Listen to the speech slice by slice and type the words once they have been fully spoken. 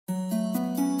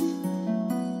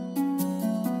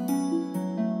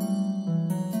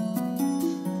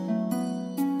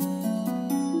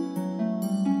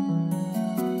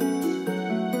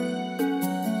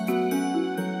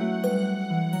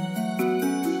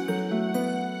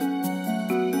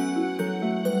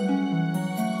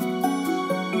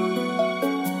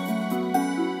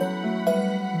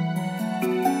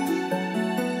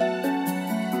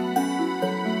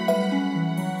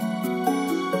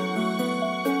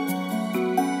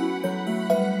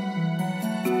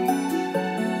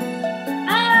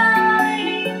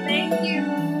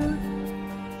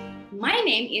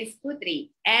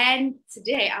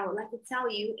today I would like to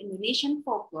tell you Indonesian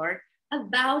folklore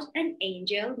about an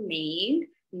angel named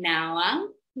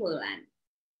Nawangwulan.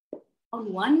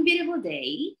 On one beautiful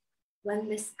day, when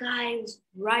the sky was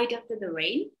bright after the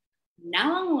rain,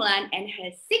 Nawangwulan and her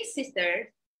 6 sisters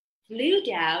flew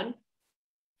down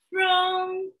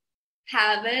from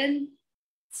heaven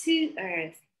to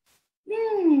earth.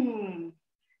 And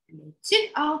they took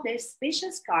out their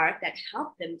special scarf that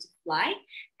helped them to fly,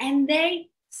 and they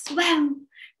swam,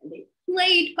 and they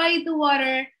played by the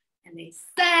water, and they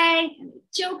sang, and they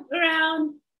joked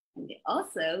around, and they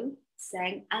also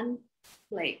sang and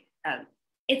played.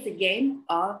 It's a game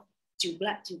of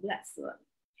jublak-jublak suang.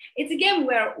 It's a game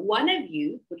where one of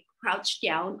you would crouch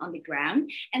down on the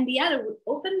ground and the other would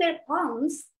open their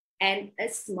palms and a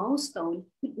small stone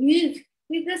would move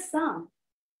with the song.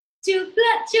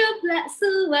 Jublak-jublak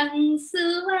suang,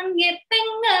 suang ngepeng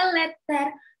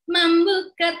ngeleter,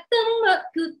 membuka tumbuk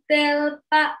kutel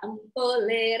pa empo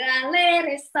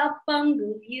lera-lere sapang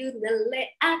guyu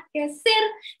dele ake sir,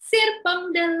 sir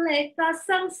pong dele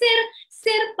kosong,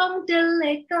 sir pong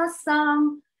dele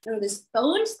kosong. Now the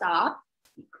stone stopped.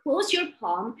 You close your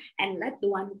palm and let the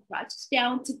one who crouches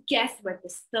down to guess where the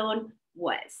stone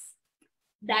was.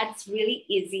 That's really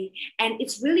easy. And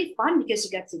it's really fun because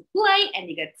you get to play and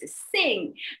you get to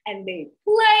sing. And they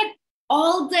played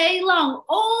all day long,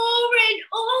 over and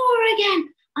over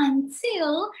again,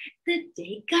 until the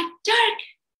day got dark.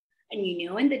 And you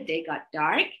know when the day got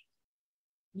dark,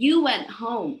 you went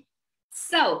home.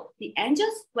 So the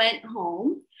angels went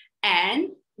home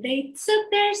and they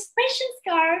took their special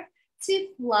scarf to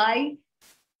fly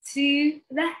to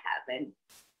the heaven.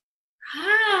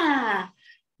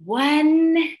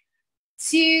 1,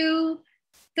 2,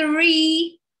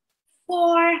 3,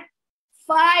 4,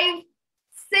 5,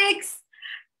 6.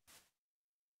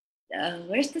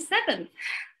 Where's the 7th?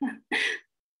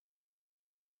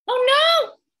 Oh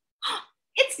no!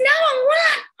 It's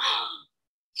Nawangwulan!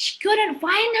 She couldn't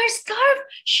find her scarf.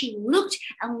 She looked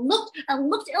and looked and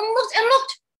looked and looked and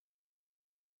looked.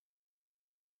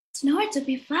 It's nowhere to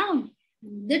be found.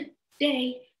 The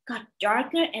day got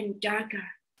darker and darker,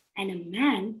 and a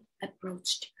man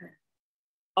approached her.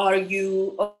 Are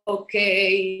you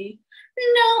okay?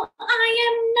 No, I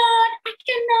am not. I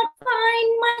cannot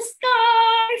find my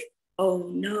scarf. Oh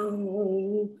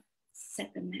no,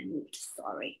 said the man with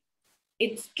sorry.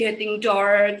 It's getting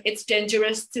dark. It's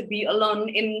dangerous to be alone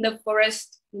in the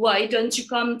forest. Why don't you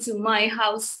come to my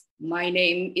house? My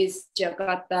name is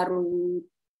Jakataru.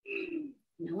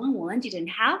 Nawangwulan didn't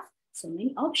have so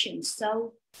many options,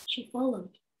 so she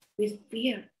followed with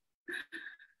fear.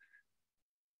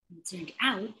 It turned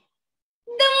out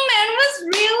the man was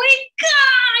really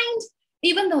kind.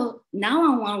 Even though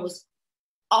Nawangwulan was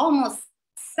almost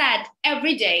sad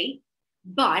every day,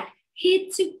 but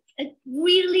he took a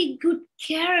really good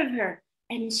care of her,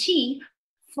 and she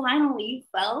finally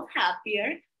felt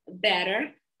happier,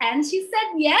 better, and she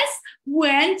said yes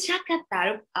when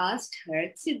Chakatarup asked her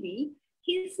to be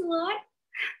his lord.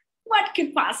 What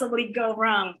could possibly go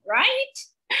wrong, right?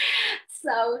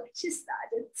 So she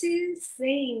started to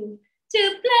sing.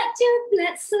 Jublak,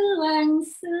 jublak, suang,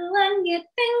 suang,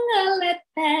 ngepeng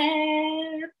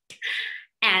ngeleter.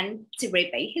 And to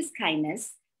repay his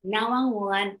kindness,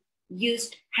 Nawangwulan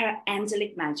used her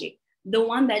angelic magic, the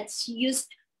one that she used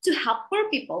to help poor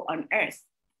people on earth.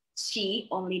 She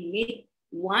only needed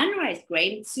 1 rice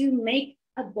grain to make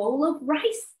a bowl of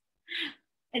rice.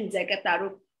 And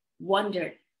Jakatarup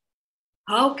wondered,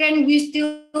 how can we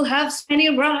still have so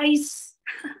many rice?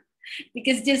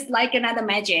 Because just like another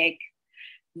magic,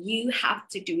 you have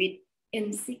to do it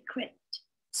in secret.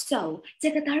 So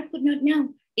Jakatarup could not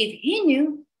know. If he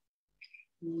knew,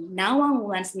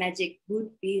 Nawangwulan's magic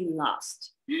would be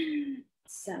lost.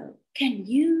 So can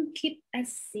you keep a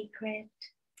secret?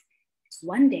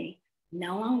 One day,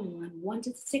 Nawangwulan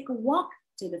wanted to take a walk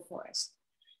to the forest,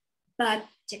 but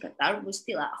Jakatarup was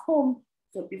still at home.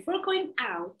 So before going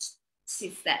out,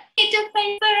 she said, "It's a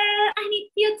favor. I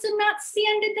need you to not see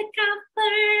under the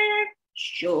cover."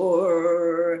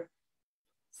 Sure.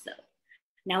 So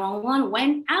Nawangwulan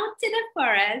went out to the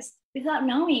forest without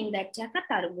knowing that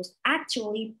Jakatarup was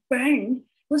actually burned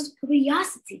with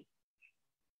curiosity.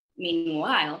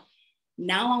 Meanwhile,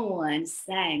 Nawangwulan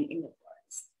sang in the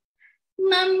forest.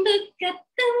 Membuka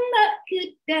tumbuk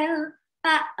kutel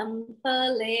pa empo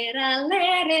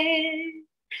lera-lere.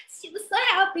 She was so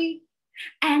happy.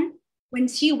 And when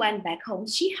she went back home,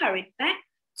 she hurried back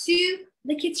to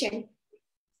the kitchen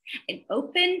and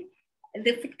opened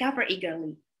the food cover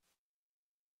eagerly.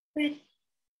 But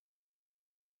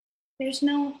there's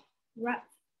no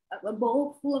a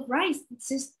bowl full of rice. It's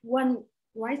just 1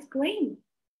 rice grain.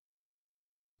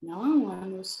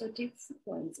 Nawangwulan was so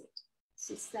disappointed.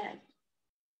 She said,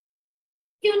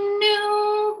 "You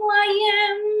know who I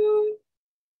am?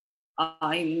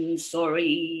 I'm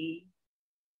sorry."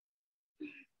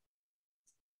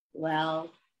 Well,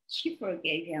 she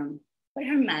forgave him, but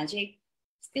her magic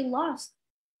still lost.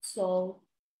 So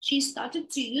she started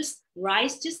to use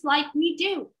rice just like we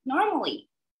do normally.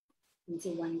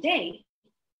 Until one day,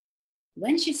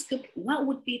 when she scooped what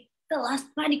would be the last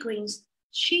bunny grains,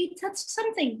 she touched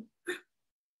something.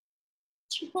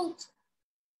 She pulled.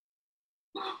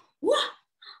 What?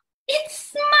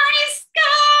 It's my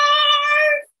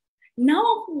scarf!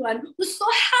 Nawangwulan was so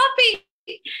happy.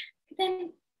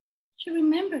 Then she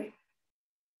remembered.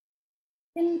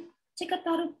 Then Chika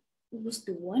thought it was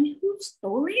the one who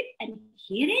stole it and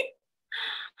hid it.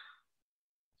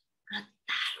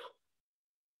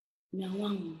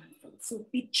 Nawangwulan felt so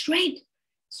betrayed.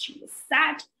 She was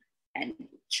sad and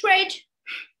betrayed.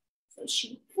 So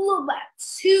she flew back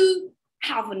to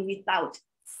heaven without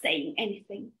saying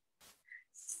anything.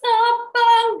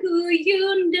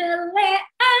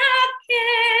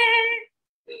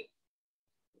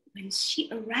 When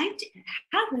she arrived at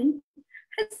heaven,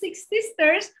 her 6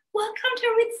 sisters welcomed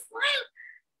her with a smile.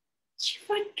 She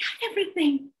forgot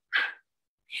everything.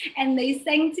 And they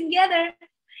sang together.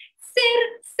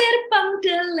 Sir, sir,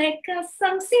 pangdeleka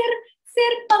sang, sir,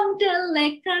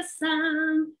 pangdeleka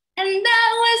sang. And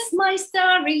that was my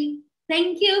story.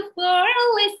 Thank you for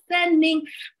listening.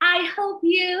 I hope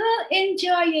you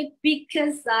enjoy it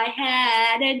because I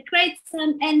had a great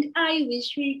time and I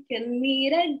wish we can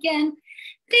meet again.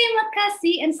 Terima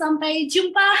kasih and sampai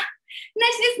jumpa.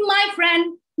 Next is my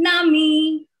friend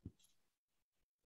Nami.